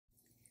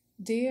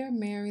Dear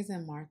Marys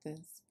and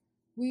Marthas,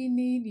 we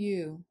need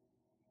you.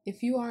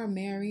 If you are a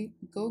Mary,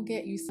 go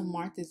get you some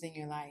Marthas in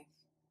your life.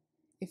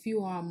 If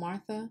you are a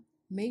Martha,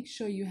 make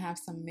sure you have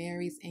some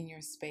Marys in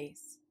your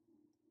space.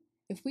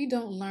 If we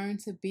don't learn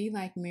to be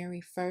like Mary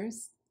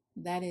first,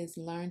 that is,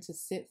 learn to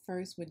sit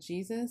first with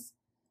Jesus,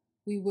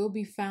 we will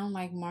be found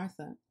like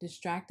Martha,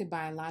 distracted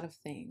by a lot of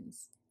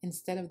things,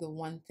 instead of the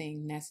one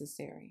thing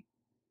necessary.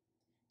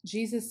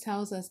 Jesus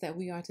tells us that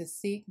we are to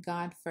seek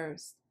God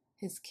first,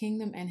 His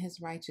kingdom and His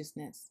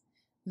righteousness.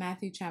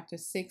 Matthew chapter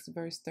 6,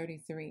 verse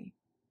 33.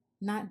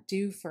 Not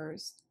do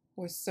first,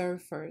 or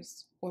serve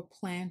first, or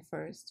plan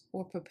first,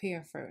 or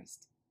prepare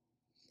first.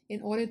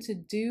 In order to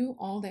do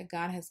all that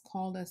God has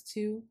called us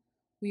to,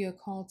 we are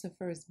called to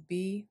first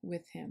be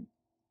with Him,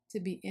 to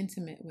be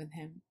intimate with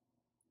Him.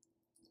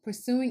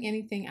 Pursuing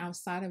anything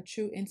outside of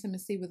true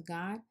intimacy with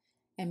God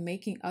and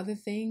making other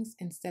things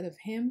instead of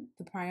Him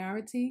the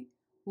priority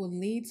will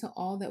lead to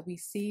all that we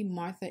see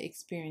Martha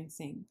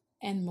experiencing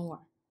and more.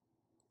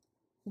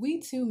 We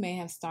too may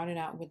have started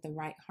out with the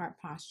right heart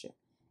posture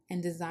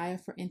and desire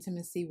for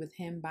intimacy with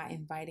Him by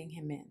inviting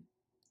Him in.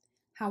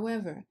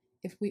 However,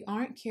 if we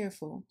aren't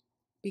careful,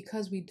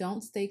 because we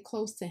don't stay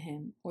close to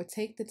Him or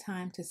take the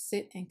time to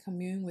sit and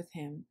commune with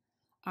Him,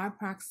 our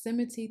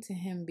proximity to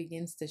Him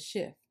begins to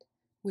shift,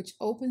 which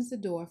opens the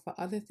door for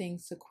other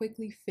things to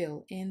quickly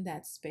fill in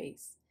that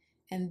space,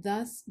 and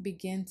thus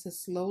begin to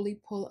slowly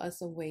pull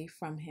us away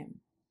from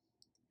Him.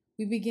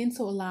 We begin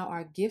to allow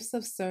our gifts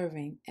of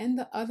serving and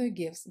the other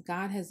gifts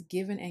God has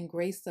given and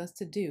graced us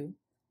to do,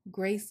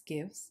 grace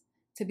gifts,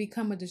 to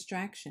become a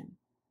distraction.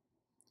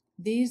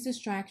 These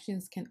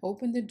distractions can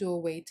open the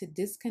doorway to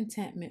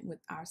discontentment with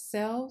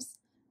ourselves,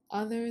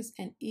 others,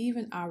 and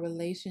even our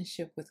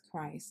relationship with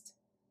Christ.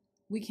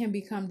 We can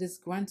become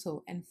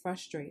disgruntled and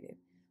frustrated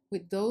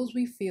with those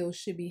we feel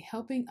should be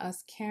helping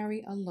us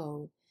carry a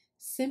load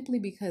simply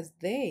because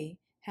they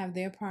have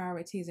their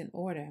priorities in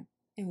order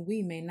and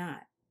we may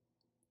not.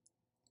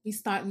 We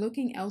start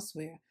looking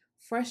elsewhere,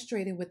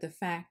 frustrated with the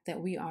fact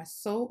that we are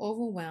so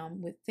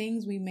overwhelmed with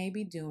things we may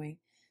be doing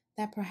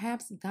that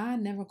perhaps God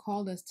never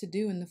called us to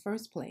do in the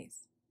first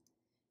place.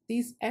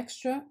 These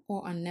extra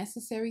or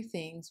unnecessary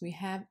things we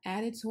have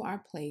added to our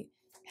plate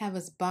have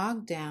us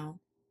bogged down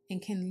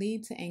and can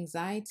lead to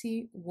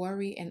anxiety,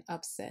 worry, and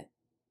upset.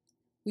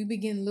 We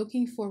begin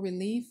looking for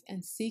relief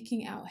and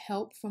seeking out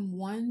help from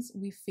ones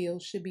we feel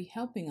should be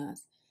helping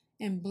us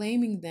and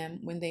blaming them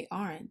when they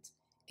aren't,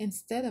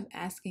 instead of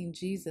asking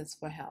Jesus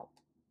for help.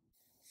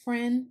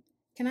 Friend,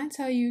 can I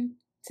tell you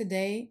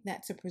today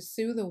that to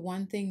pursue the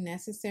one thing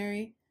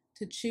necessary,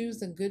 to choose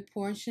the good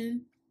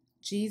portion,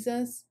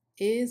 Jesus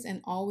is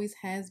and always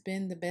has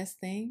been the best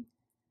thing?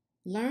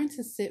 Learn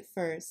to sit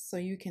first so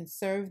you can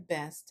serve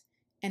best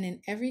and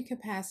in every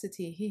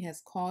capacity He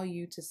has called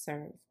you to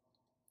serve.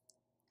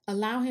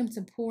 Allow Him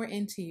to pour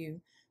into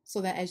you so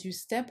that as you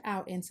step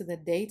out into the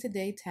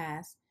day-to-day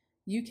tasks,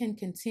 you can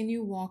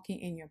continue walking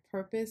in your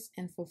purpose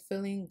and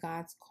fulfilling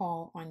God's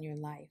call on your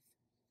life.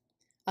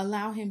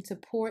 Allow Him to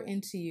pour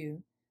into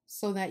you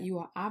so that you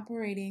are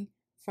operating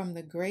from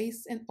the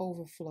grace and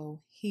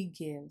overflow He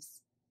gives.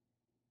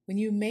 When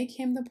you make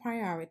Him the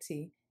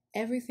priority,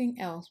 everything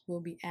else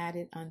will be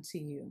added unto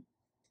you.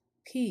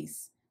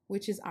 Peace,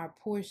 which is our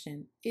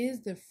portion,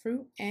 is the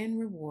fruit and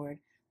reward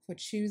for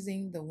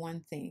choosing the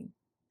one thing,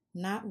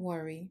 not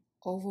worry,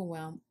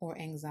 overwhelm, or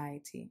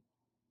anxiety.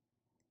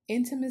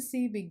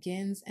 Intimacy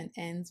begins and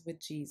ends with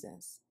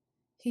Jesus.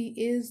 He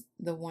is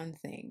the one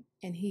thing,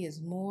 and He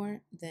is more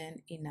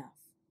than enough.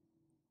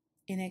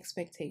 In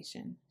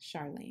expectation,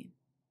 Charlene.